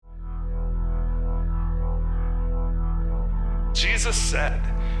Jesus said,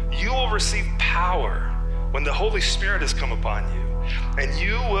 "You will receive power when the Holy Spirit has come upon you, and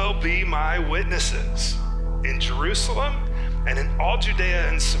you will be my witnesses in Jerusalem and in all Judea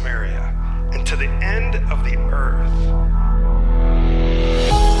and Samaria and to the end of the earth."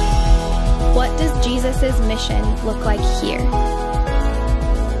 What does Jesus' mission look like here?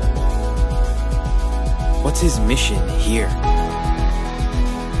 What's his mission here?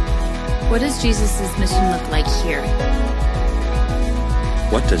 What does Jesus' mission look like here?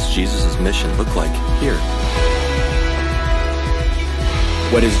 What does Jesus' mission look like here?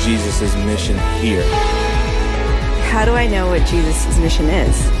 What is Jesus' mission here? How do I know what Jesus' mission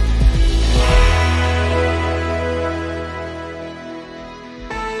is?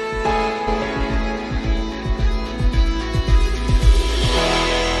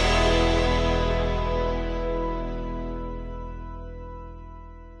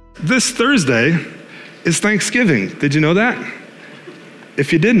 This Thursday is Thanksgiving. Did you know that?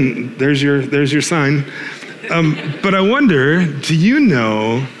 If you didn't, there's your sign. But I wonder, do you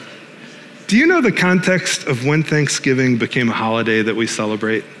know the context of when Thanksgiving became a holiday that we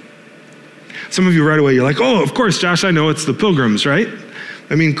celebrate? Some of you right away, you're like, oh, of course, Josh, I know it's the Pilgrims, right?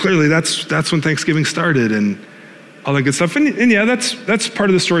 I mean, clearly that's when Thanksgiving started and all that good stuff. And yeah, that's part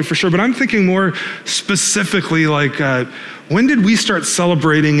of the story for sure. But I'm thinking more specifically like, when did we start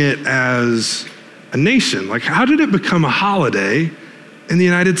celebrating it as a nation? Like, how did it become a holiday in the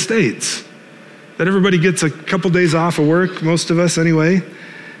United States? That everybody gets a couple days off of work, most of us anyway.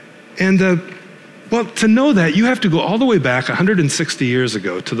 And well, to know that, you have to go all the way back 160 years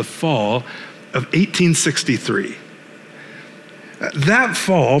ago to the fall of 1863. That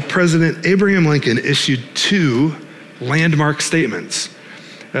fall, President Abraham Lincoln issued two landmark statements.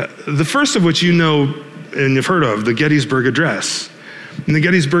 The first of which you know and you've heard of, the Gettysburg Address. In the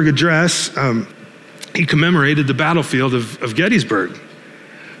Gettysburg Address, he commemorated the battlefield of Gettysburg.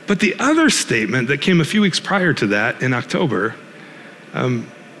 But the other statement that came a few weeks prior to that in October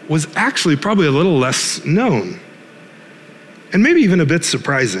was actually probably a little less known and maybe even a bit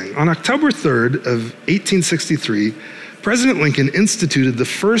surprising. On October 3rd of 1863, President Lincoln instituted the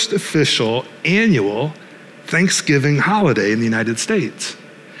first official annual Thanksgiving holiday in the United States.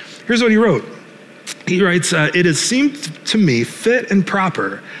 Here's what he wrote. He writes, "It has seemed to me fit and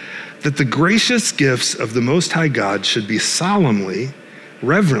proper that the gracious gifts of the Most High God should be solemnly,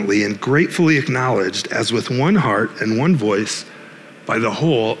 reverently, and gratefully acknowledged as with one heart and one voice by the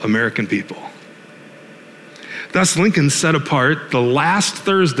whole American people." Thus, Lincoln set apart the last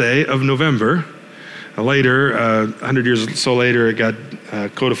Thursday of November. Later, 100 years or so later, it got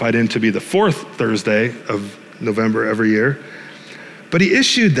codified in to be the fourth Thursday of November every year. But he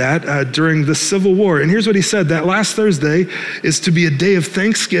issued that during the Civil War. And here's what he said: that last Thursday is to be a day of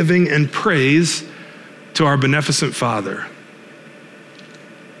thanksgiving and praise to our beneficent Father.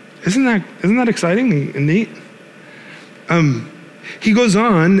 Isn't that exciting and neat? He goes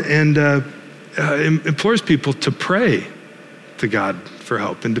on and implores people to pray to God for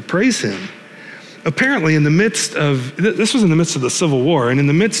help and to praise him. Apparently, this was in the midst of the Civil War, and in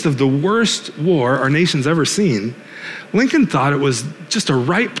the midst of the worst war our nation's ever seen, Lincoln thought it was just a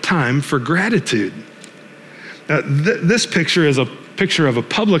ripe time for gratitude. This picture is a picture of a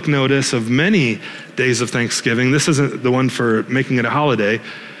public notice of many days of Thanksgiving. This isn't the one for making it a holiday,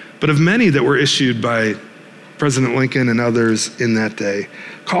 but of many that were issued by President Lincoln and others in that day,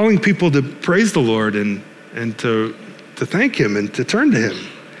 calling people to praise the Lord and to thank him and to turn to him.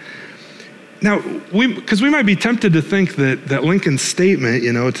 Now, because we might be tempted to think that Lincoln's statement,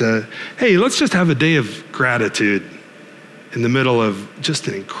 hey, let's just have a day of gratitude in the middle of just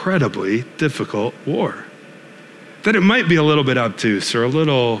an incredibly difficult war, that it might be a little bit obtuse or a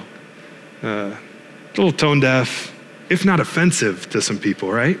little tone deaf, if not offensive to some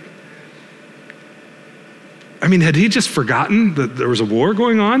people, right? I mean, had he just forgotten that there was a war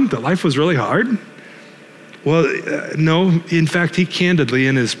going on, that life was really hard? Well, no. In fact, he candidly,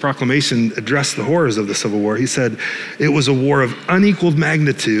 in his proclamation, addressed the horrors of the Civil War. He said it was a war of unequaled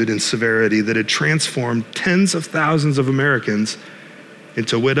magnitude and severity that had transformed tens of thousands of Americans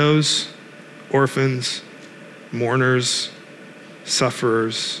into widows, orphans, mourners,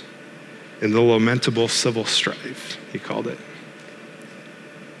 sufferers in the lamentable civil strife, he called it.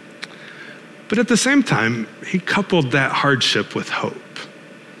 But at the same time, he coupled that hardship with hope.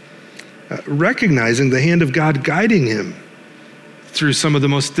 Recognizing the hand of God guiding him through some of the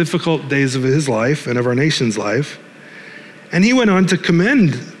most difficult days of his life and of our nation's life. And he went on to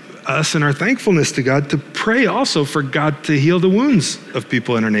commend us in our thankfulness to God to pray also for God to heal the wounds of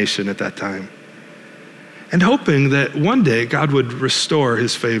people in our nation at that time. And hoping that one day God would restore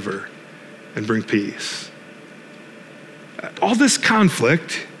his favor and bring peace. All this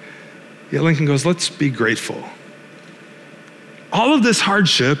conflict, yet Lincoln goes, let's be grateful. All of this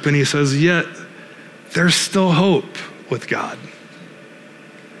hardship, and he says, yet there's still hope with God.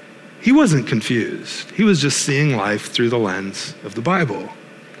 He wasn't confused. He was just seeing life through the lens of the Bible.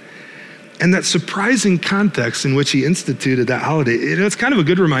 And that surprising context in which he instituted that holiday, it's kind of a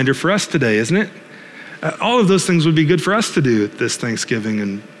good reminder for us today, isn't it? All of those things would be good for us to do this Thanksgiving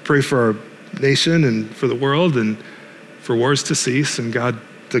and pray for our nation and for the world and for wars to cease and God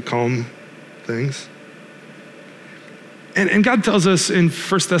to calm things. And God tells us in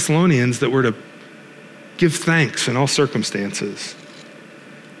 1 Thessalonians that we're to give thanks in all circumstances.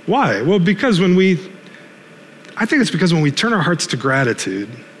 Why? Well, because when we turn our hearts to gratitude,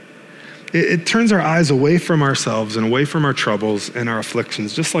 it turns our eyes away from ourselves and away from our troubles and our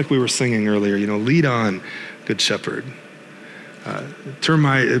afflictions, just like we were singing earlier, lead on, good shepherd.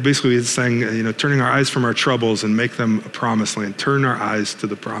 Basically it's saying, turning our eyes from our troubles and make them a promised land. Turn our eyes to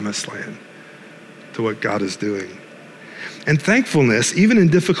the promised land, to what God is doing. And thankfulness, even in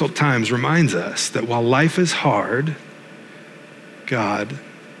difficult times, reminds us that while life is hard, God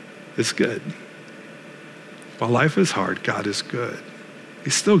is good. While life is hard, God is good.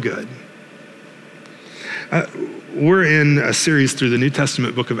 He's still good. We're in a series through the New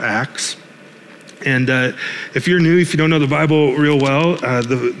Testament book of Acts. And if you're new, if you don't know the Bible real well,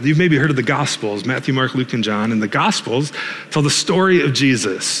 you've maybe heard of the Gospels, Matthew, Mark, Luke, and John. And the Gospels tell the story of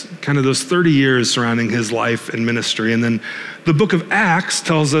Jesus, kind of those 30 years surrounding his life and ministry. And then the book of Acts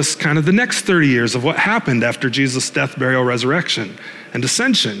tells us kind of the next 30 years of what happened after Jesus' death, burial, resurrection, and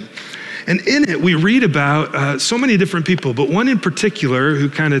ascension. And in it, we read about so many different people, but one in particular who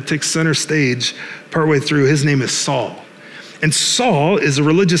kind of takes center stage partway through. His name is Saul. And Saul is a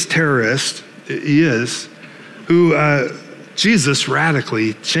religious terrorist, he is, who Jesus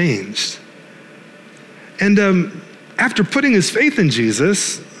radically changed. And after putting his faith in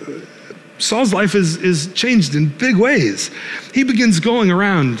Jesus, Saul's life is changed in big ways. He begins going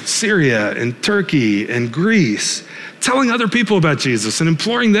around Syria and Turkey and Greece, telling other people about Jesus and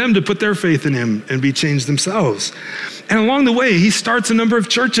imploring them to put their faith in him and be changed themselves. And along the way, he starts a number of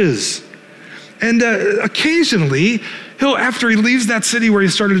churches. And occasionally, after he leaves that city where he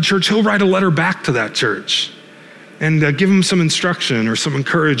started a church, he'll write a letter back to that church and give them some instruction or some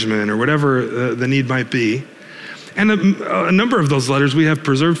encouragement or whatever the need might be. And a number of those letters we have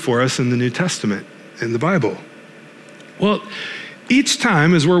preserved for us in the New Testament, in the Bible. Well, each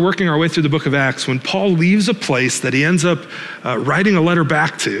time as we're working our way through the book of Acts, when Paul leaves a place that he ends up writing a letter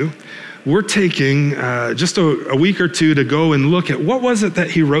back to, we're taking just a week or two to go and look at what was it that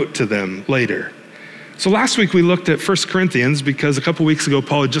he wrote to them later. So last week we looked at 1 Corinthians because a couple weeks ago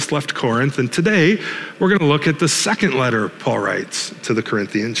Paul had just left Corinth, and today we're going to look at the second letter Paul writes to the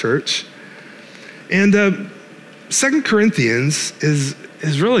Corinthian church. And 2 Corinthians is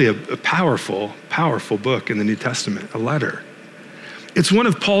really a powerful, powerful book in the New Testament, a letter. It's one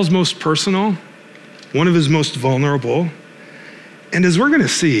of Paul's most personal, one of his most vulnerable. And as we're going to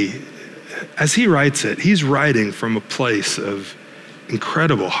see, as he writes it, he's writing from a place of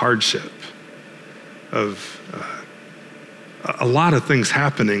incredible hardship, of a lot of things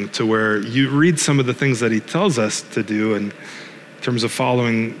happening to where you read some of the things that he tells us to do in terms of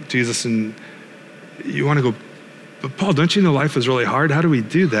following Jesus, and you want to go, but Paul, don't you know life is really hard? How do we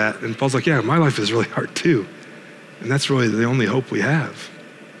do that? And Paul's like, yeah, my life is really hard too. And that's really the only hope we have.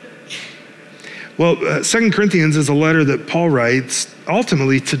 Well, 2 Corinthians is a letter that Paul writes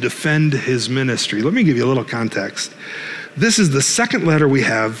ultimately to defend his ministry. Let me give you a little context. This is the second letter we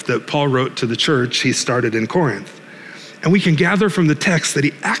have that Paul wrote to the church he started in Corinth. And we can gather from the text that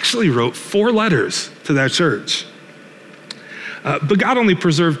he actually wrote 4 letters to that church. But God only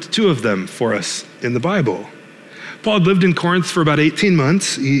preserved 2 of them for us in the Bible. Paul had lived in Corinth for about 18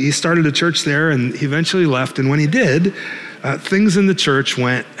 months. He started a church there and he eventually left. And when he did, things in the church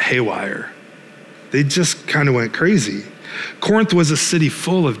went haywire. They just kind of went crazy. Corinth was a city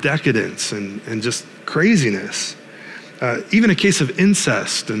full of decadence and just craziness. Even a case of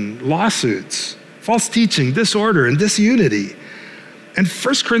incest and lawsuits, false teaching, disorder, and disunity. And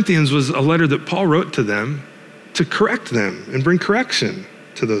 1 Corinthians was a letter that Paul wrote to them to correct them and bring correction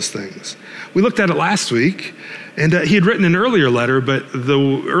to those things. We looked at it last week, and he had written an earlier letter, but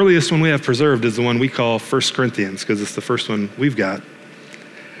the earliest one we have preserved is the one we call 1 Corinthians, because it's the first one we've got.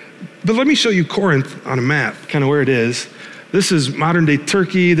 But let me show you Corinth on a map, kind of where it is. This is modern day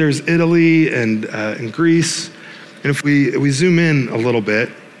Turkey, there's Italy and Greece. And if we zoom in a little bit,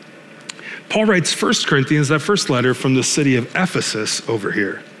 Paul writes 1 Corinthians, that first letter, from the city of Ephesus over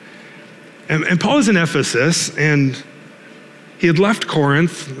here. And Paul is in Ephesus, and He had left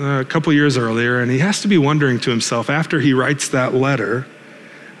Corinth a couple years earlier, and he has to be wondering to himself after he writes that letter,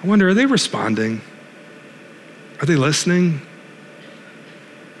 I wonder, are they responding? Are they listening?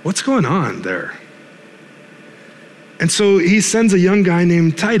 What's going on there? And so he sends a young guy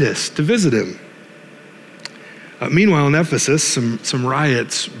named Titus to visit him. Meanwhile, in Ephesus, some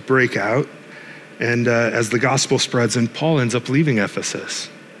riots break out, and as the gospel spreads, and Paul ends up leaving Ephesus.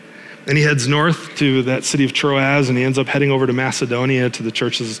 And he heads north to that city of Troas, and he ends up heading over to Macedonia to the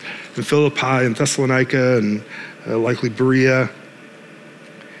churches in Philippi and Thessalonica and likely Berea.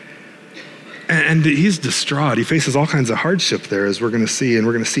 And he's distraught. He faces all kinds of hardship there, as we're going to see, and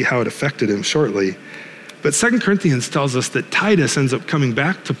we're going to see how it affected him shortly. But 2 Corinthians tells us that Titus ends up coming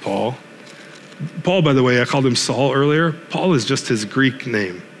back to Paul. Paul, by the way, I called him Saul earlier. Paul is just his Greek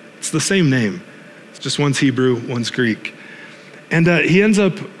name. It's the same name. It's just one's Hebrew, one's Greek. And he ends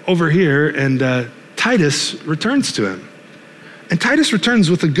up over here, and Titus returns to him. And Titus returns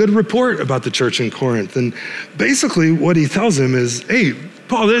with a good report about the church in Corinth. And basically what he tells him is, hey,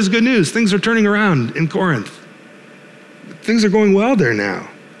 Paul, there's good news. Things are turning around in Corinth. Things are going well there now.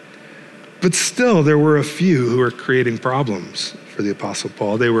 But still, there were a few who were creating problems for the Apostle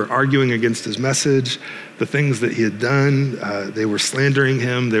Paul. They were arguing against his message, the things that he had done. They were slandering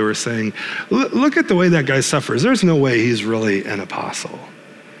him. They were saying, look at the way that guy suffers. There's no way he's really an apostle.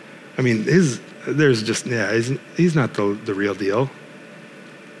 I mean, he's not the real deal.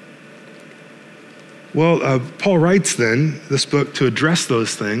 Well, Paul writes then this book to address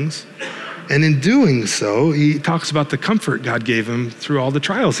those things. And in doing so, he talks about the comfort God gave him through all the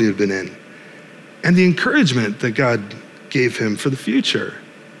trials he had been in and the encouragement that God gave him for the future.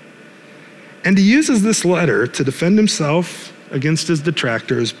 And he uses this letter to defend himself against his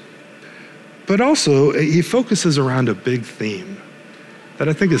detractors, but also he focuses around a big theme that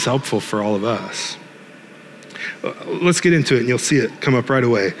I think is helpful for all of us. Let's get into it, and you'll see it come up right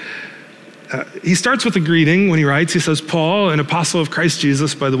away. He starts with a greeting when he writes. He says, Paul, an apostle of Christ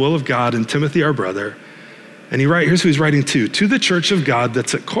Jesus by the will of God, and Timothy, our brother. And here's who he's writing to the church of God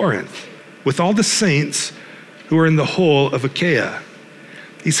that's at Corinth, with all the saints who are in the whole of Achaia.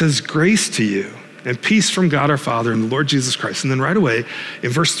 He says, grace to you and peace from God our Father and the Lord Jesus Christ. And then right away, in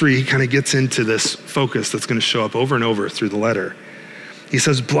verse 3, he kind of gets into this focus that's going to show up over and over through the letter. He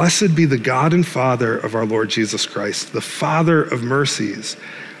says, blessed be the God and Father of our Lord Jesus Christ, the Father of mercies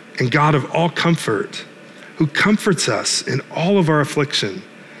and God of all comfort, who comforts us in all of our affliction,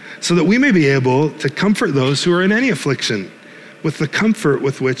 so that we may be able to comfort those who are in any affliction with the comfort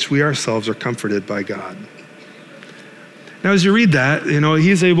with which we ourselves are comforted by God. Now, as you read that,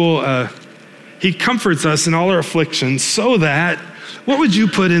 he's able, he comforts us in all our afflictions so that, what would you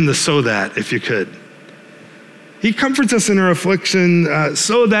put in the so that if you could? He comforts us in our affliction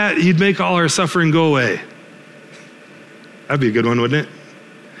so that he'd make all our suffering go away. That'd be a good one, wouldn't it?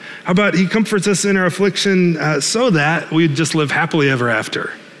 How about he comforts us in our affliction so that we'd just live happily ever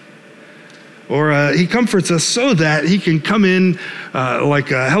after? Or he comforts us so that he can come in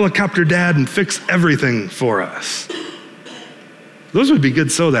like a helicopter dad and fix everything for us. Those would be good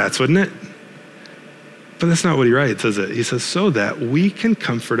so that's, wouldn't it? But that's not what he writes, is it? He says, so that we can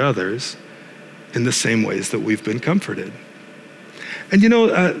comfort others in the same ways that we've been comforted. And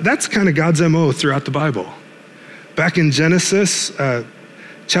that's kind of God's MO throughout the Bible. Back in Genesis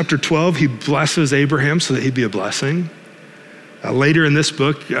chapter 12, he blesses Abraham so that he'd be a blessing. Later in this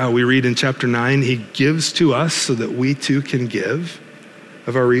book, we read in chapter 9, he gives to us so that we too can give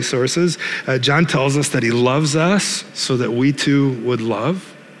of our resources. John tells us that he loves us so that we too would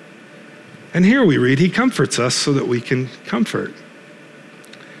love. And here we read, he comforts us so that we can comfort.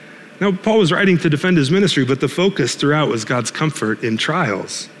 Now, Paul was writing to defend his ministry, but the focus throughout was God's comfort in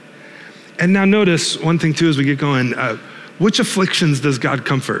trials. And now notice one thing too as we get going, which afflictions does God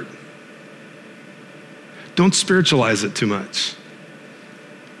comfort? Don't spiritualize it too much.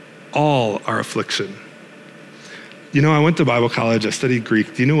 All our affliction. I went to Bible college, I studied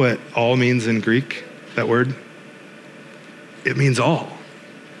Greek. Do you know what all means in Greek, that word? It means all.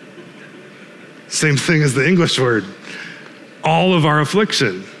 Same thing as the English word. All of our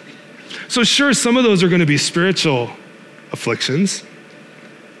affliction. So sure, some of those are going to be spiritual afflictions,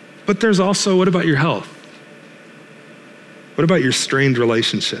 but there's also, what about your health? What about your strained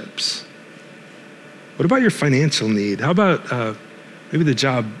relationships? What about your financial need? How about maybe the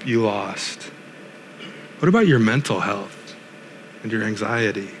job you lost? What about your mental health and your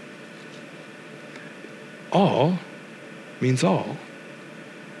anxiety? All means all,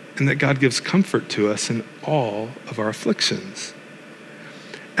 and that God gives comfort to us in all of our afflictions.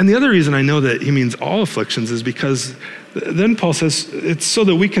 And the other reason I know that he means all afflictions is because then Paul says it's so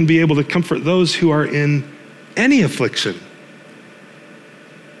that we can be able to comfort those who are in any affliction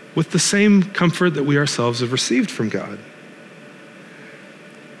with the same comfort that we ourselves have received from God.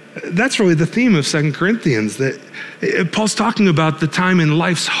 That's really the theme of 2 Corinthians, that Paul's talking about the time in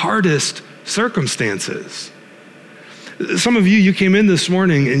life's hardest circumstances. Some of you came in this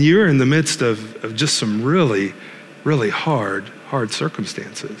morning and you're in the midst of just some really, really hard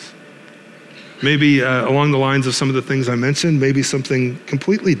circumstances. Maybe along the lines of some of the things I mentioned, maybe something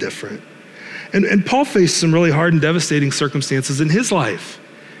completely different. And Paul faced some really hard and devastating circumstances in his life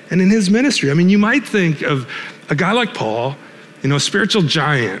and in his ministry. I mean, you might think of a guy like Paul, a spiritual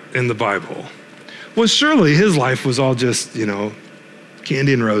giant in the Bible. Well, surely his life was all just,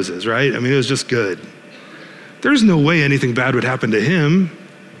 candy and roses, right? I mean, it was just good. There's no way anything bad would happen to him.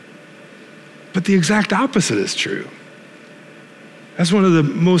 But the exact opposite is true. As one of the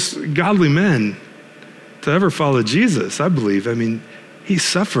most godly men to ever follow Jesus, I believe, he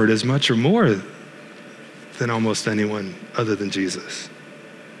suffered as much or more than almost anyone other than Jesus.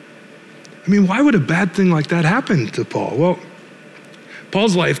 Why would a bad thing like that happen to Paul? Well,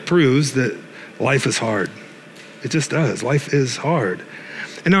 Paul's life proves that life is hard. It just does. Life is hard.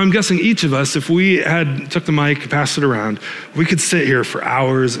 And now I'm guessing each of us, if we took the mic, passed it around, we could sit here for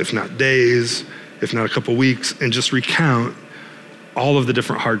hours, if not days, if not a couple weeks, and just recount all of the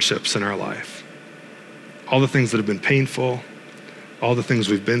different hardships in our life. All the things that have been painful, all the things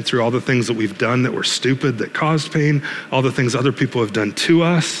we've been through, all the things that we've done that were stupid, that caused pain, all the things other people have done to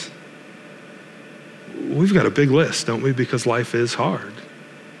us. We've got a big list, don't we? Because life is hard.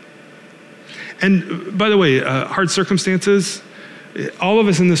 And by the way, hard circumstances, all of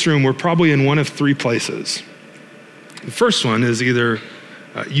us in this room, we're probably in one of three places. The first one is either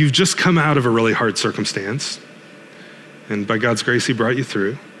you've just come out of a really hard circumstance, and by God's grace, he brought you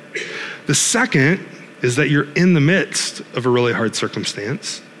through. The second is that you're in the midst of a really hard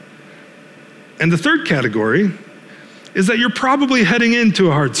circumstance. And the third category is that you're probably heading into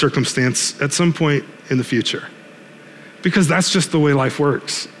a hard circumstance at some point in the future, because that's just the way life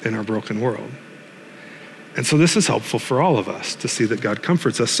works in our broken world. And so this is helpful for all of us to see that God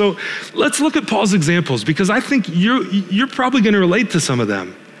comforts us. So let's look at Paul's examples, because I think you're probably going to relate to some of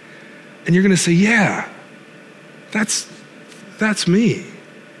them. And you're going to say, yeah, that's me.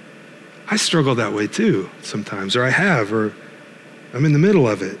 I struggle that way too sometimes, or I have, or I'm in the middle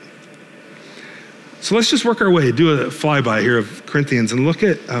of it. So let's just work our way, do a flyby here of Corinthians and look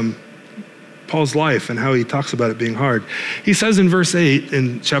at Paul's life and how he talks about it being hard. He says in verse 8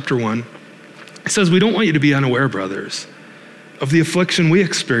 in chapter 1, he says, "We don't want you to be unaware, brothers, of the affliction we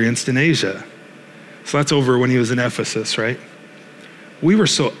experienced in Asia." So that's over when he was in Ephesus, right? "We were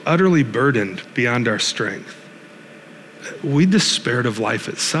so utterly burdened beyond our strength. We despaired of life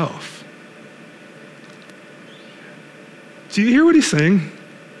itself." Do you hear what he's saying?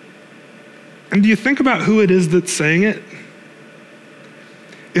 And do you think about who it is that's saying it?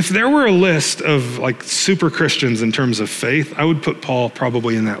 If there were a list of like super Christians in terms of faith, I would put Paul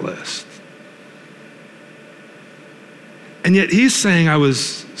probably in that list. And yet he's saying, I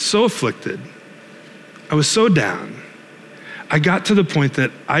was so afflicted. I was so down. I got to the point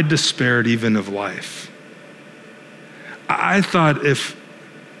that I despaired even of life. I thought if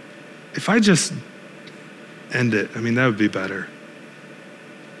I just end it, that would be better.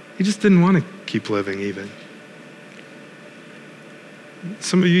 He just didn't want to keep living even.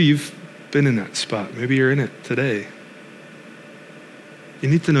 Some of you've been in that spot. Maybe you're in it today. You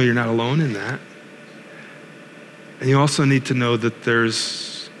need to know you're not alone in that. And you also need to know that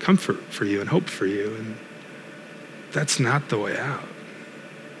there's comfort for you and hope for you. And that's not the way out.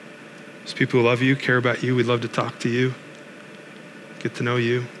 There's people who love you, care about you. We'd love to talk to you, get to know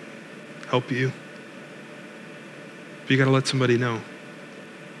you, help you. But you got to let somebody know.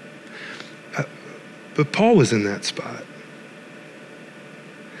 But Paul was in that spot.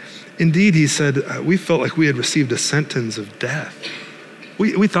 Indeed, he said, we felt like we had received a sentence of death.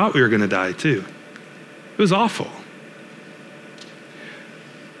 We thought we were going to die too. It was awful.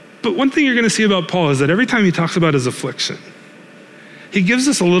 But one thing you're going to see about Paul is that every time he talks about his affliction, he gives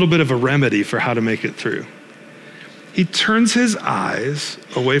us a little bit of a remedy for how to make it through. He turns his eyes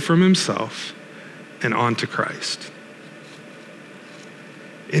away from himself and onto Christ.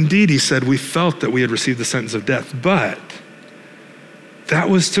 Indeed, he said, we felt that we had received the sentence of death, but that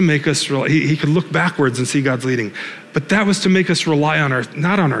was to make us, he could look backwards and see God's leading, but that was to make us rely on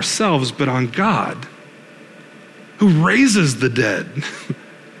not on ourselves, but on God, who raises the dead.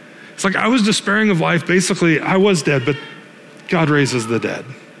 It's like I was despairing of life. Basically, I was dead, but God raises the dead.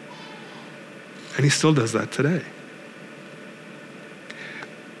 And he still does that today.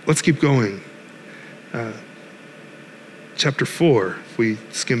 Let's keep going. Chapter 4, if we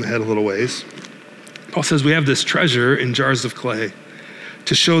skim ahead a little ways. Paul says, we have this treasure in jars of clay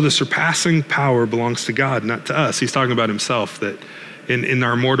to show the surpassing power belongs to God, not to us. He's talking about himself, that in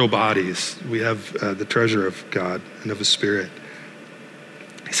our mortal bodies, we have the treasure of God and of his Spirit.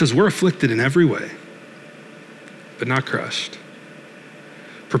 He says, we're afflicted in every way, but not crushed.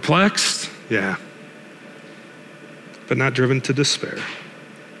 Perplexed, yeah, but not driven to despair.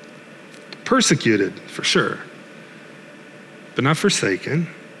 Persecuted, for sure, but not forsaken.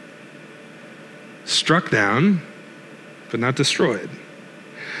 Struck down, but not destroyed.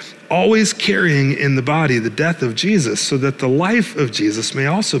 Always carrying in the body the death of Jesus, so that the life of Jesus may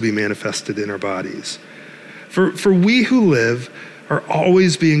also be manifested in our bodies. For we who live are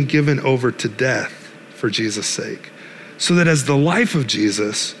always being given over to death for Jesus' sake, so that the life of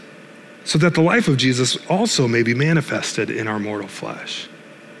Jesus also may be manifested in our mortal flesh.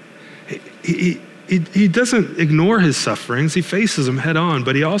 He doesn't ignore his sufferings. He faces them head on,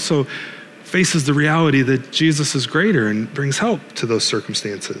 but he also faces the reality that Jesus is greater and brings help to those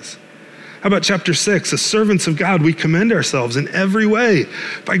circumstances. How about chapter 6? As servants of God, we commend ourselves in every way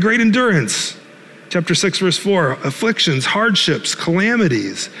by great endurance. Chapter 6, verse 4, afflictions, hardships,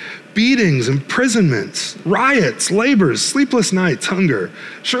 calamities, beatings, imprisonments, riots, labors, sleepless nights, hunger.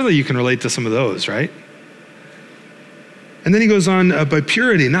 Surely you can relate to some of those, right? And then he goes on by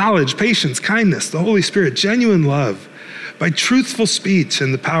purity, knowledge, patience, kindness, the Holy Spirit, genuine love, by truthful speech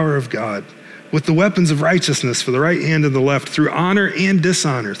and the power of God, with the weapons of righteousness for the right hand and the left, through honor and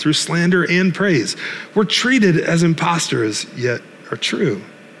dishonor, through slander and praise. We're treated as impostors, yet are true.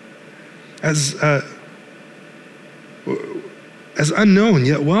 As unknown,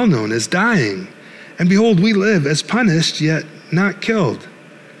 yet well-known, as dying. And behold, we live as punished, yet not killed.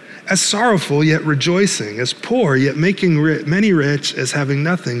 As sorrowful, yet rejoicing. As poor, yet making many rich. As having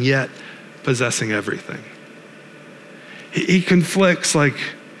nothing, yet possessing everything. He conflicts like,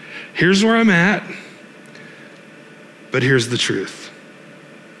 here's where I'm at, but here's the truth.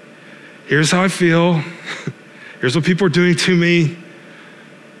 Here's how I feel. Here's what people are doing to me,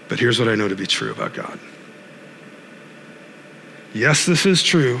 but here's what I know to be true about God. Yes, this is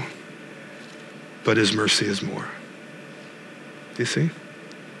true, but his mercy is more. Do you see?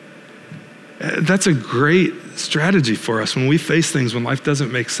 That's a great strategy for us when we face things, when life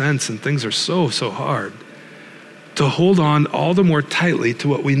doesn't make sense and things are so hard, to hold on all the more tightly to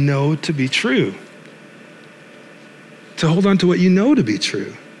what we know to be true. To hold on to what you know to be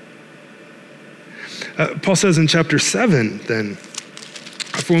true. Paul says in chapter 7, then,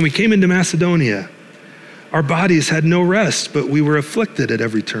 for when we came into Macedonia, our bodies had no rest, but we were afflicted at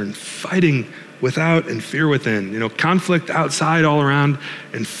every turn, fighting without and fear within. Conflict outside all around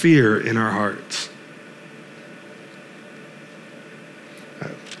and fear in our hearts.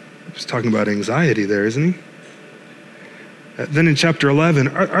 He's talking about anxiety there, isn't he? Then in chapter 11,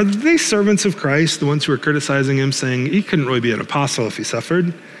 are they servants of Christ, the ones who are criticizing him, saying he couldn't really be an apostle if he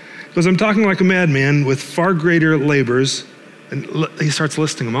suffered? Because I'm talking like a madman with far greater labors, and he starts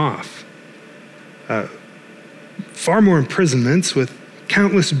listing them off. Far more imprisonments with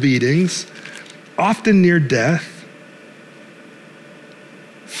countless beatings, often near death.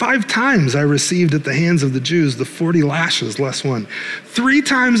 5 times I received at the hands of the Jews the 40 lashes less one. 3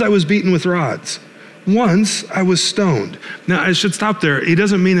 times I was beaten with rods. Once I was stoned. Now I should stop there. He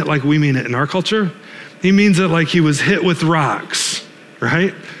doesn't mean it like we mean it in our culture. He means it like he was hit with rocks,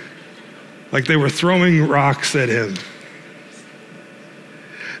 right? Like they were throwing rocks at him.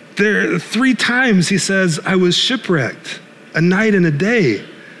 There 3 times he says, I was shipwrecked, a night and a day.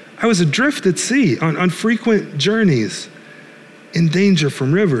 I was adrift at sea on frequent journeys, in danger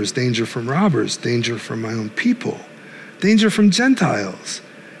from rivers, danger from robbers, danger from my own people, danger from Gentiles,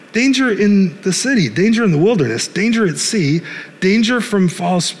 danger in the city, danger in the wilderness, danger at sea, danger from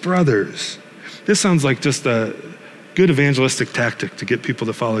false brothers. This sounds like just a good evangelistic tactic to get people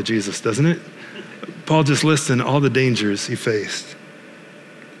to follow Jesus, doesn't it? Paul just listing all the dangers he faced.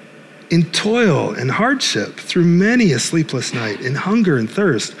 In toil and hardship, through many a sleepless night, in hunger and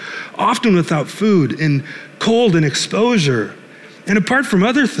thirst, often without food, in cold and exposure. And apart from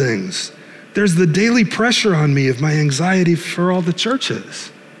other things, there's the daily pressure on me of my anxiety for all the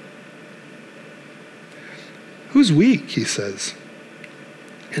churches. Who's weak, he says,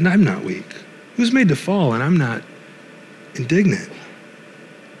 and I'm not weak? Who's made to fall and I'm not indignant?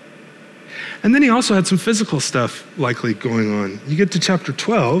 And then he also had some physical stuff likely going on. You get to chapter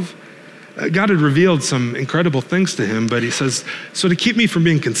 12, God had revealed some incredible things to him, but he says, so to keep me from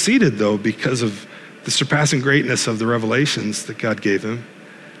being conceited though, because of the surpassing greatness of the revelations that God gave him,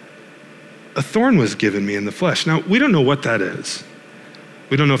 a thorn was given me in the flesh. Now, we don't know what that is.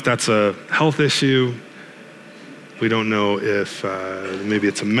 We don't know if that's a health issue. We don't know if maybe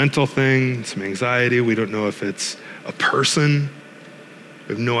it's a mental thing, some anxiety. We don't know if it's a person.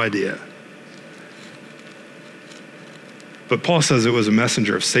 We have no idea. But Paul says it was a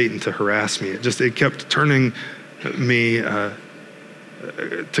messenger of Satan to harass me. It kept turning me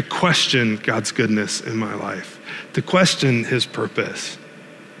to question God's goodness in my life, to question his purpose,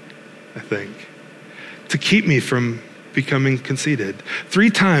 I think, to keep me from becoming conceited. 3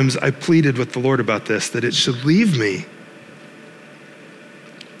 times I pleaded with the Lord about this, that it should leave me.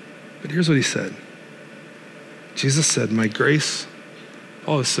 But here's what he said. Jesus said, my grace,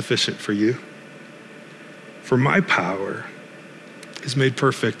 all is sufficient for you. For my power is made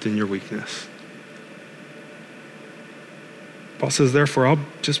perfect in your weakness. Paul says, therefore, I'll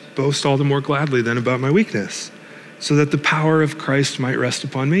just boast all the more gladly then about my weakness, so that the power of Christ might rest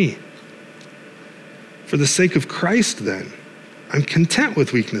upon me. For the sake of Christ, then, I'm content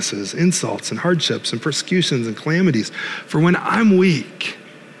with weaknesses, insults, and hardships, and persecutions, and calamities. For when I'm weak,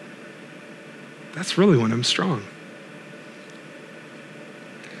 that's really when I'm strong.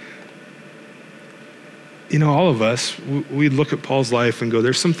 You know, all of us, we look at Paul's life and go,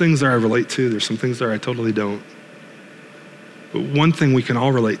 there's some things that I relate to, there's some things that I totally don't. But one thing we can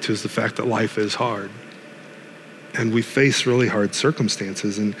all relate to is the fact that life is hard. And we face really hard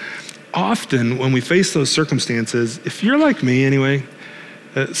circumstances. And often when we face those circumstances, if you're like me anyway,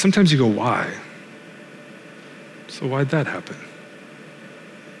 sometimes you go, why? So why'd that happen?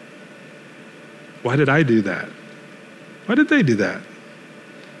 Why did I do that? Why did they do that?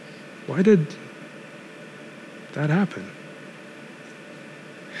 Why did that happen?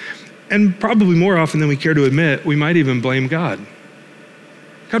 And probably more often than we care to admit, we might even blame God.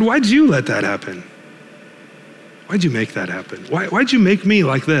 God, why'd you let that happen? Why'd you make that happen? Why'd you make me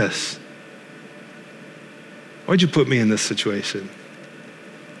like this? Why'd you put me in this situation?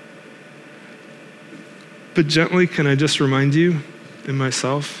 But gently, can I just remind you and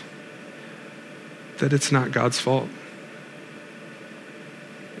myself that it's not God's fault.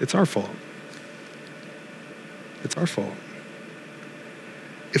 It's our fault. It's our fault.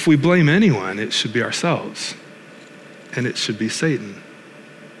 If we blame anyone, it should be ourselves, and it should be Satan.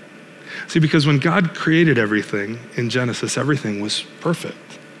 See, because when God created everything in Genesis, everything was perfect.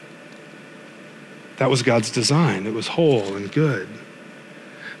 That was God's design. It was whole and good.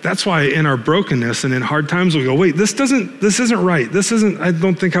 That's why in our brokenness and in hard times, we go, wait, this isn't right. I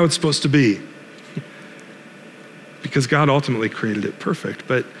don't think how it's supposed to be. Because God ultimately created it perfect.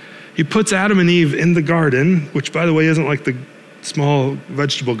 But he puts Adam and Eve in the garden, which by the way, isn't like the small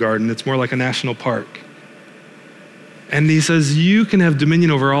vegetable garden. It's more like a national park. And he says, you can have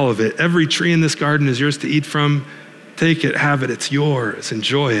dominion over all of it. Every tree in this garden is yours to eat from. Take it, have it, it's yours,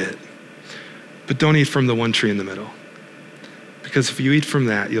 enjoy it. But don't eat from the one tree in the middle. Because if you eat from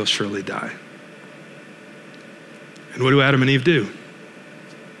that, you'll surely die. And what do Adam and Eve do?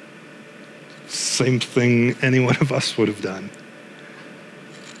 Same thing any one of us would have done.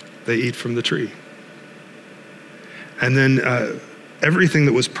 They eat from the tree. And then everything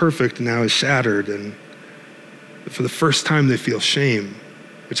that was perfect now is shattered, and for the first time they feel shame,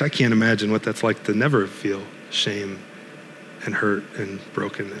 which I can't imagine what that's like to never feel shame and hurt and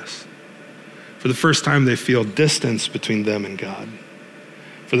brokenness. For the first time they feel distance between them and God.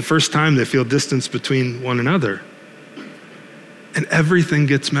 For the first time they feel distance between one another. And everything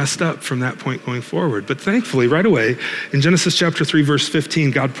gets messed up from that point going forward. But thankfully, right away, in Genesis chapter 3, verse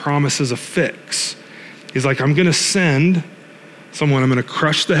 15, God promises a fix. He's like, I'm gonna send someone, I'm gonna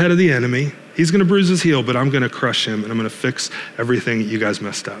crush the head of the enemy. He's gonna bruise his heel, but I'm gonna crush him, and I'm gonna fix everything that you guys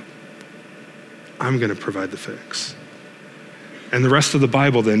messed up. I'm gonna provide the fix. And the rest of the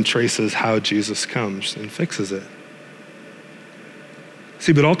Bible then traces how Jesus comes and fixes it.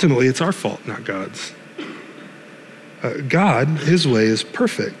 See, but ultimately it's our fault, not God's. God, his way is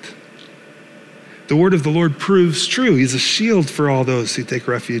perfect. The word of the Lord proves true. He's a shield for all those who take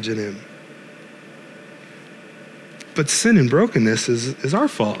refuge in him. But sin and brokenness is our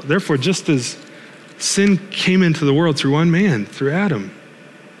fault. Therefore, just as sin came into the world through one man, through Adam,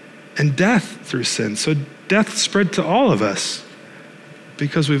 and death through sin, so death spread to all of us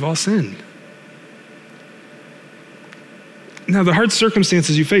because we've all sinned. Now, the hard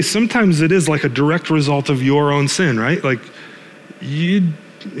circumstances you face, sometimes it is like a direct result of your own sin, right? Like maybe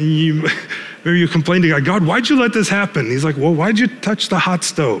you complain to God, God, why'd you let this happen? He's like, well, why'd you touch the hot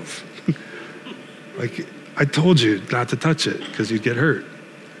stove? Like, I told you not to touch it because you'd get hurt.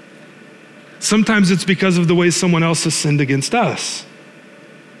 Sometimes it's because of the way someone else has sinned against us.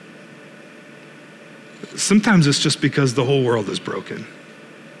 Sometimes it's just because the whole world is broken.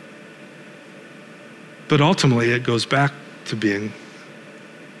 But ultimately, it goes back to being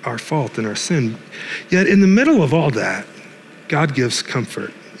our fault and our sin. Yet in the middle of all that, God gives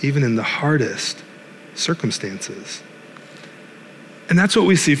comfort, even in the hardest circumstances. And that's what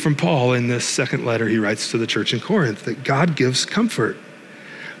we see from Paul in this second letter he writes to the church in Corinth, that God gives comfort.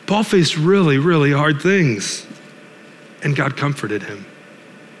 Paul faced really, really hard things, and God comforted him.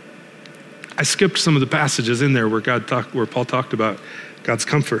 I skipped some of the passages in there where Paul talked about God's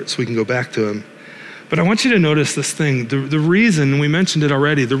comfort, so we can go back to him. But I want you to notice this thing. The reason, we mentioned it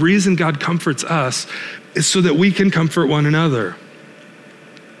already, the reason God comforts us is so that we can comfort one another,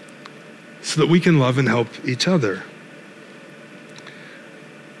 so that we can love and help each other.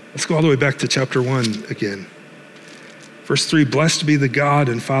 Let's go all the way back to chapter 1 again. Verse 3, blessed be the God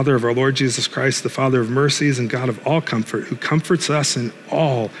and Father of our Lord Jesus Christ, the Father of mercies and God of all comfort, who comforts us in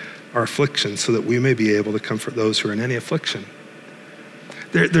all our afflictions, so that we may be able to comfort those who are in any affliction.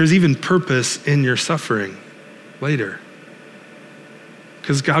 There's even purpose in your suffering later,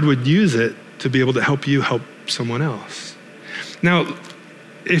 because God would use it to be able to help you help someone else. Now,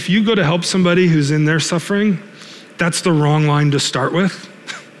 if you go to help somebody who's in their suffering, that's the wrong line to start with.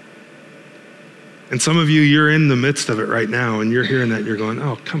 And some of you, you're in the midst of it right now, and you're hearing that, and you're going,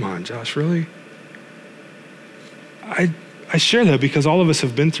 oh, come on, Josh, really? I share that because all of us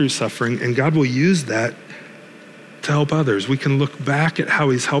have been through suffering, and God will use that to help others. We can look back at how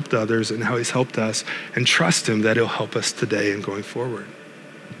he's helped others and how he's helped us and trust him that he'll help us today and going forward.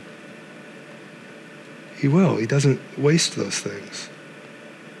 He will. He doesn't waste those things.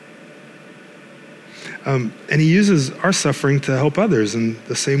 And he uses our suffering to help others in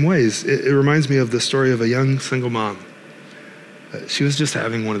the same ways. It reminds me of the story of a young single mom. She was just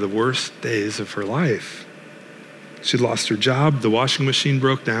having one of the worst days of her life. She'd lost her job. The washing machine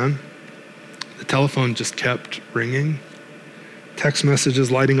broke down. The telephone just kept ringing. Text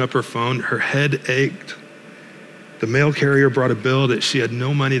messages lighting up her phone. Her head ached. The mail carrier brought a bill that she had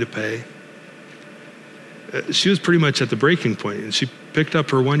no money to pay. She was pretty much at the breaking point, and she picked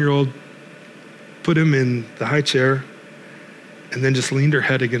up her 1-year-old, put him in the high chair, and then just leaned her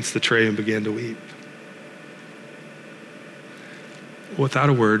head against the tray and began to weep. Without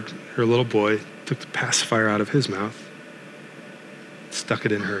a word, her little boy took the pacifier out of his mouth, stuck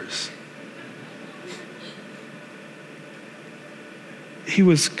it in hers. He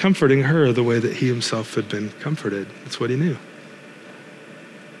was comforting her the way that he himself had been comforted. That's what he knew.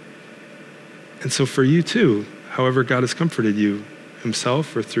 And so for you too, however God has comforted you,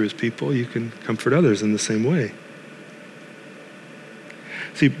 himself or through his people, you can comfort others in the same way.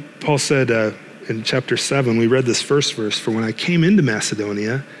 See, Paul said in chapter 7, we read this first verse, for when I came into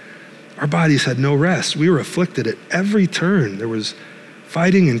Macedonia, our bodies had no rest. We were afflicted at every turn. There was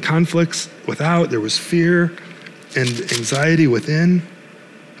fighting and conflicts without. There was fear and anxiety within.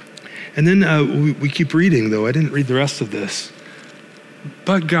 And then we keep reading, though. I didn't read the rest of this.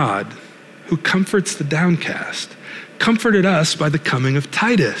 But God, who comforts the downcast, comforted us by the coming of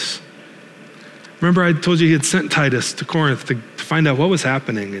Titus. Remember, I told you he had sent Titus to Corinth to find out what was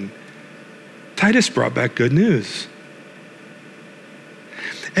happening, and Titus brought back good news.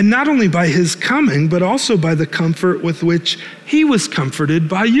 And not only by his coming, but also by the comfort with which he was comforted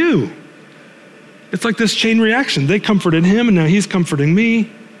by you. It's like this chain reaction. They comforted him, and now he's comforting me.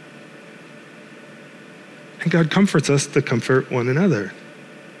 And God comforts us to comfort one another.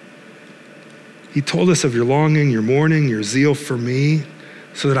 He told us of your longing, your mourning, your zeal for me,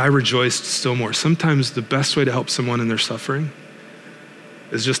 so that I rejoiced still more. Sometimes the best way to help someone in their suffering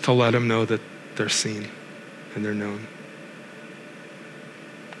is just to let them know that they're seen and they're known.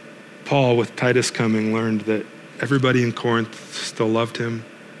 Paul, with Titus coming, learned that everybody in Corinth still loved him.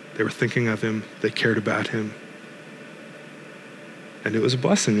 They were thinking of him. They cared about him. And it was a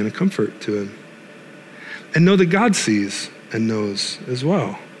blessing and a comfort to him. And know that God sees and knows as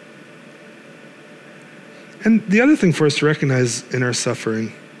well. And the other thing for us to recognize in our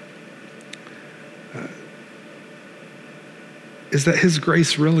suffering is that his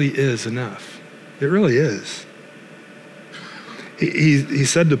grace really is enough. It really is. He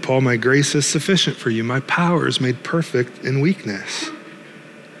said to Paul, my grace is sufficient for you. My power is made perfect in weakness.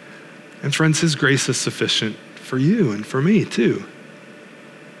 And friends, his grace is sufficient for you and for me too.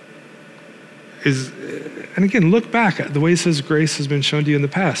 And again, look back at the ways his grace has been shown to you in the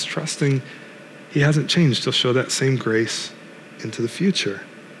past, trusting he hasn't changed. He'll show that same grace into the future.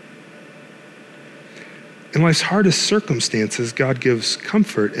 In life's hardest circumstances, God gives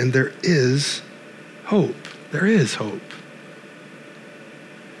comfort, and there is hope. There is hope.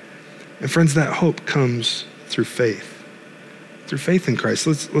 And friends, that hope comes through faith in Christ.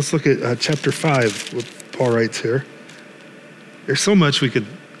 Let's look at chapter 5, what Paul writes here. There's so much we could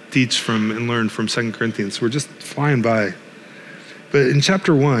teach from and learn from 2 Corinthians. We're just flying by. But in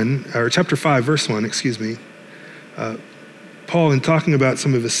chapter 5, verse 1, Paul Paul, in talking about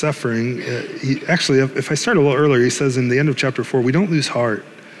some of his suffering, if I start a little earlier, he says in the end of chapter 4, we don't lose heart.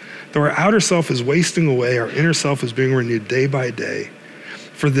 Though our outer self is wasting away, our inner self is being renewed day by day.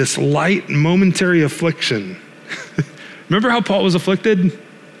 For this light momentary affliction. Remember how Paul was afflicted?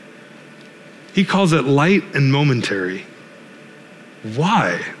 He calls it light and momentary.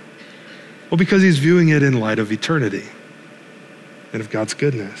 Why? Well, because he's viewing it in light of eternity and of God's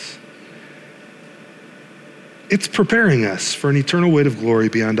goodness. It's preparing us for an eternal weight of glory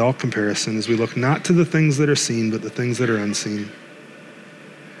beyond all comparison as we look not to the things that are seen, but the things that are unseen.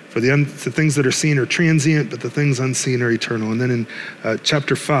 For the things that are seen are transient, but the things unseen are eternal. And then in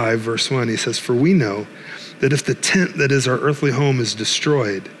chapter 5, verse 1, he says, for we know that if the tent that is our earthly home is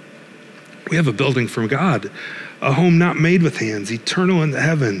destroyed, we have a building from God, a home not made with hands, eternal in the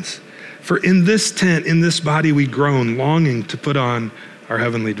heavens. For in this tent, in this body, we groan, longing to put on our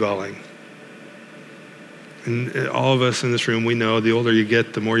heavenly dwelling. And all of us in this room, we know the older you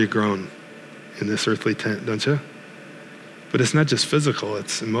get, the more you groan in this earthly tent, don't you? But it's not just physical,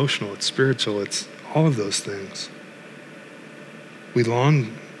 it's emotional, it's spiritual, it's all of those things. We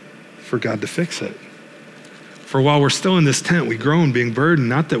long for God to fix it. For while we're still in this tent, we groan, being burdened,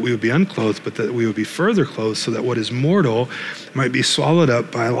 not that we would be unclothed, but that we would be further clothed, so that what is mortal might be swallowed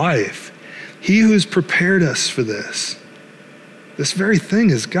up by life. He who's prepared us for this very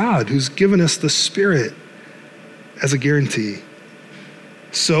thing is God, who's given us the Spirit as a guarantee.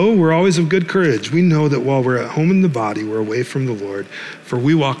 So we're always of good courage. We know that while we're at home in the body, we're away from the Lord, for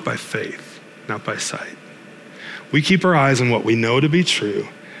we walk by faith, not by sight. We keep our eyes on what we know to be true,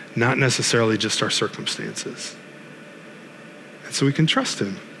 not necessarily just our circumstances. And so we can trust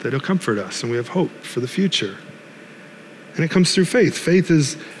him that he'll comfort us, and we have hope for the future. And it comes through faith. Faith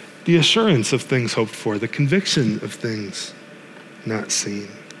is the assurance of things hoped for, the conviction of things not seen.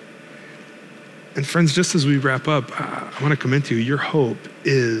 And friends, just as we wrap up, I want to commend to you, your hope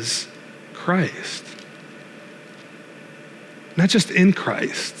is Christ. Not just in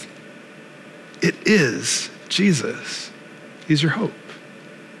Christ. It is Jesus. He's your hope.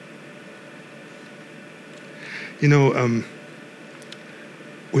 You know,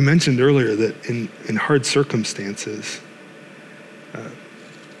 we mentioned earlier that in hard circumstances,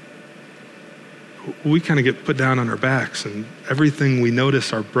 we kind of get put down on our backs, and everything we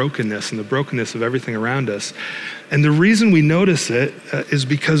notice our brokenness and the brokenness of everything around us. And the reason we notice it is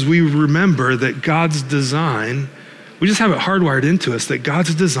because we remember that God's design, we just have it hardwired into us that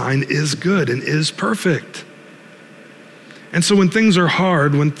God's design is good and is perfect. And so when things are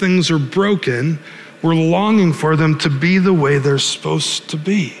hard, when things are broken, we're longing for them to be the way they're supposed to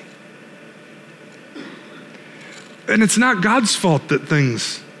be. And it's not God's fault that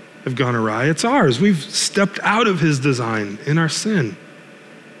things have gone awry. It's ours. We've stepped out of his design in our sin.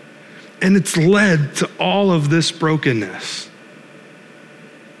 And it's led to all of this brokenness.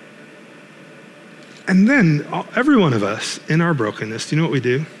 And then every one of us in our brokenness, do you know what we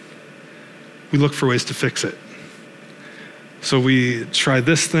do? We look for ways to fix it. So we try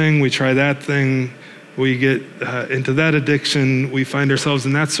this thing, we try that thing, we get into that addiction, we find ourselves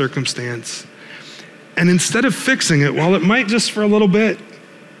in that circumstance. And instead of fixing it, while it might just for a little bit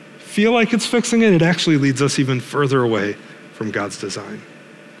feel like it's fixing it, it actually leads us even further away from God's design.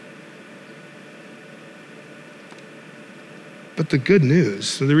 But the good news,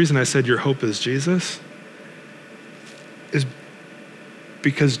 so the reason I said your hope is Jesus, is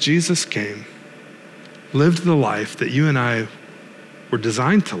because Jesus came, lived the life that you and I were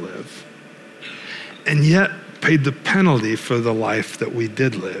designed to live, and yet paid the penalty for the life that we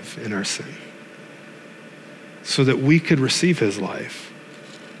did live in our sin, so that we could receive his life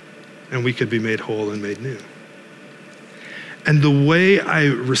and we could be made whole and made new. And the way I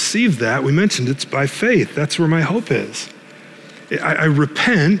receive that, we mentioned it's by faith. That's where my hope is. I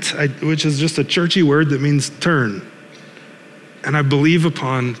repent, which is just a churchy word that means turn. And I believe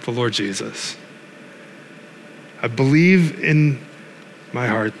upon the Lord Jesus. I believe in my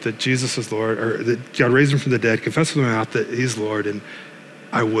heart that Jesus is Lord, or that God raised him from the dead, confess with my mouth that he's Lord, and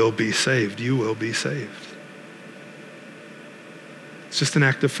I will be saved. You will be saved. It's just an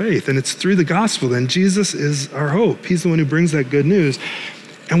act of faith, and it's through the gospel. Then Jesus is our hope. He's the one who brings that good news.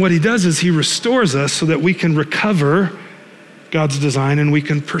 And what he does is he restores us so that we can recover God's design and we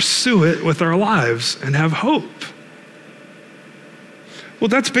can pursue it with our lives and have hope. Well,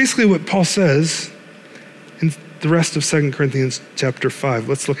 that's basically what Paul says in the rest of 2 Corinthians chapter 5.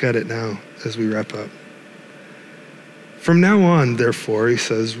 Let's look at it now as we wrap up. From now on, therefore, he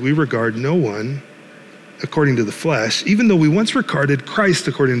says, we regard no one according to the flesh, even though we once regarded Christ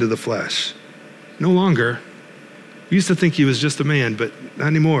according to the flesh. No longer. We used to think he was just a man, but not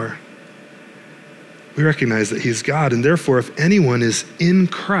anymore. We recognize that he's God, and therefore, if anyone is in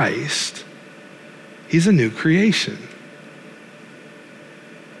Christ, he's a new creation.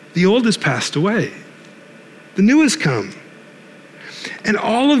 The old has passed away. The new has come. And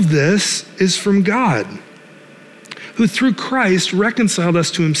all of this is from God, who through Christ reconciled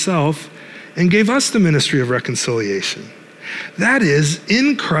us to himself and gave us the ministry of reconciliation. That is,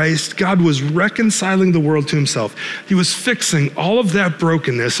 in Christ, God was reconciling the world to himself. He was fixing all of that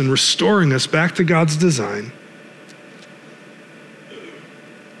brokenness and restoring us back to God's design,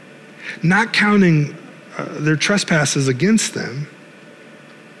 not counting their trespasses against them,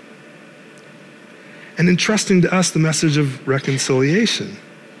 and entrusting to us the message of reconciliation.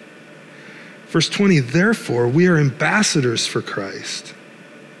 Verse 20, therefore, we are ambassadors for Christ.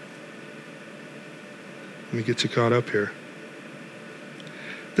 Let me get you caught up here.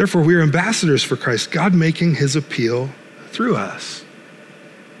 Therefore, we are ambassadors for Christ, God making his appeal through us.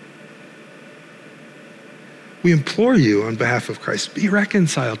 We implore you on behalf of Christ, be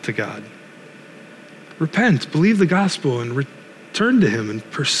reconciled to God. Repent, believe the gospel, and return to him and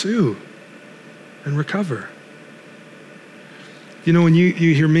pursue and recover. You know, when you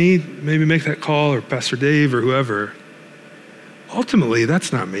hear me maybe make that call, or Pastor Dave or whoever, ultimately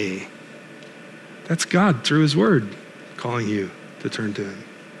that's not me. That's God through his word calling you to turn to him.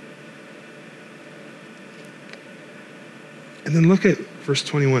 And then look at verse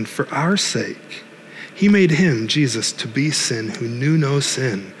 21. For our sake, he made him, Jesus, to be sin who knew no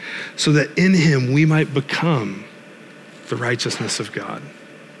sin, so that in him we might become the righteousness of God.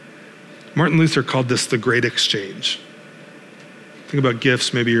 Martin Luther called this the great exchange. Think about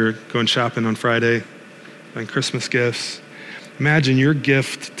gifts. Maybe you're going shopping on Friday, buying Christmas gifts. Imagine your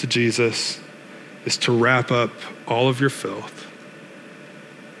gift to Jesus is to wrap up all of your filth,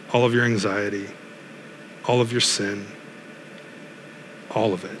 all of your anxiety, all of your sin,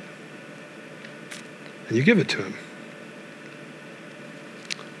 all of it. And you give it to him.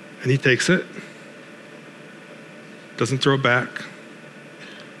 And he takes it, doesn't throw it back.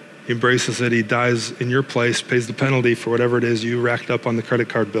 He embraces it. He dies in your place, pays the penalty for whatever it is you racked up on the credit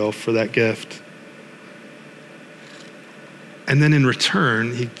card bill for that gift. And then in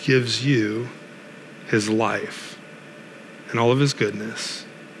return, he gives you his life and all of his goodness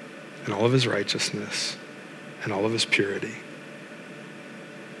and all of his righteousness and all of his purity.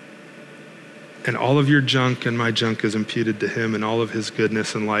 And all of your junk and my junk is imputed to him, and all of his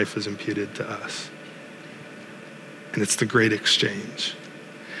goodness and life is imputed to us. And it's the great exchange.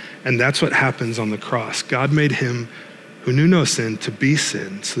 And that's what happens on the cross. God made him who knew no sin to be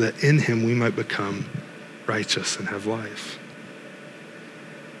sin, so that in him we might become righteous and have life.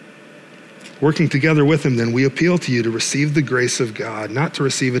 Working together with him, then, we appeal to you to receive the grace of God, not to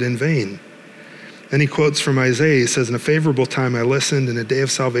receive it in vain. Then he quotes from Isaiah. He says, in a favorable time I listened, in a day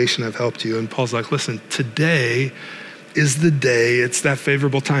of salvation I've helped you. And Paul's like, listen, today is the day. It's that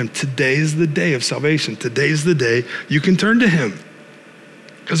favorable time. Today is the day of salvation. Today's the day you can turn to him.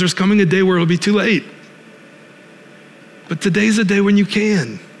 Because there's coming a day where it'll be too late. But today's a day when you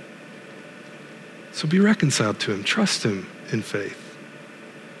can. So be reconciled to him. Trust him in faith.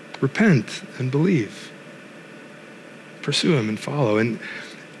 Repent and believe. Pursue him and follow. And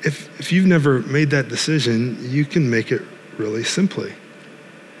if you've never made that decision, you can make it really simply.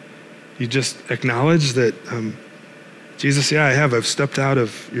 You just acknowledge that, Jesus, yeah, I have. I've stepped out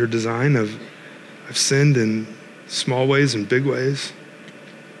of your design. I've sinned in small ways and big ways.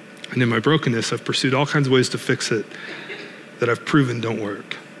 And in my brokenness, I've pursued all kinds of ways to fix it that I've proven don't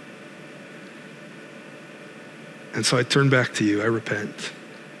work. And so I turn back to you. I repent.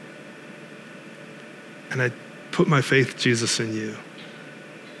 And I put my faith, Jesus, in you.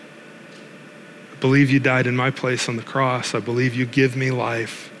 I believe you died in my place on the cross. I believe you give me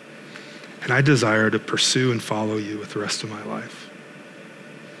life. And I desire to pursue and follow you with the rest of my life.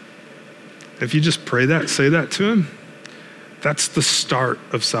 If you just pray that, say that to him, that's the start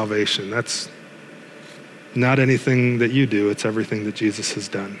of salvation. That's not anything that you do. It's everything that Jesus has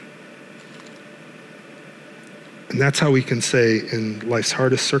done. And that's how we can say in life's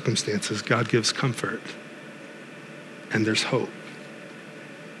hardest circumstances, God gives comfort and there's hope.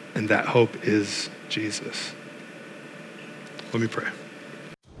 And that hope is Jesus. Let me pray.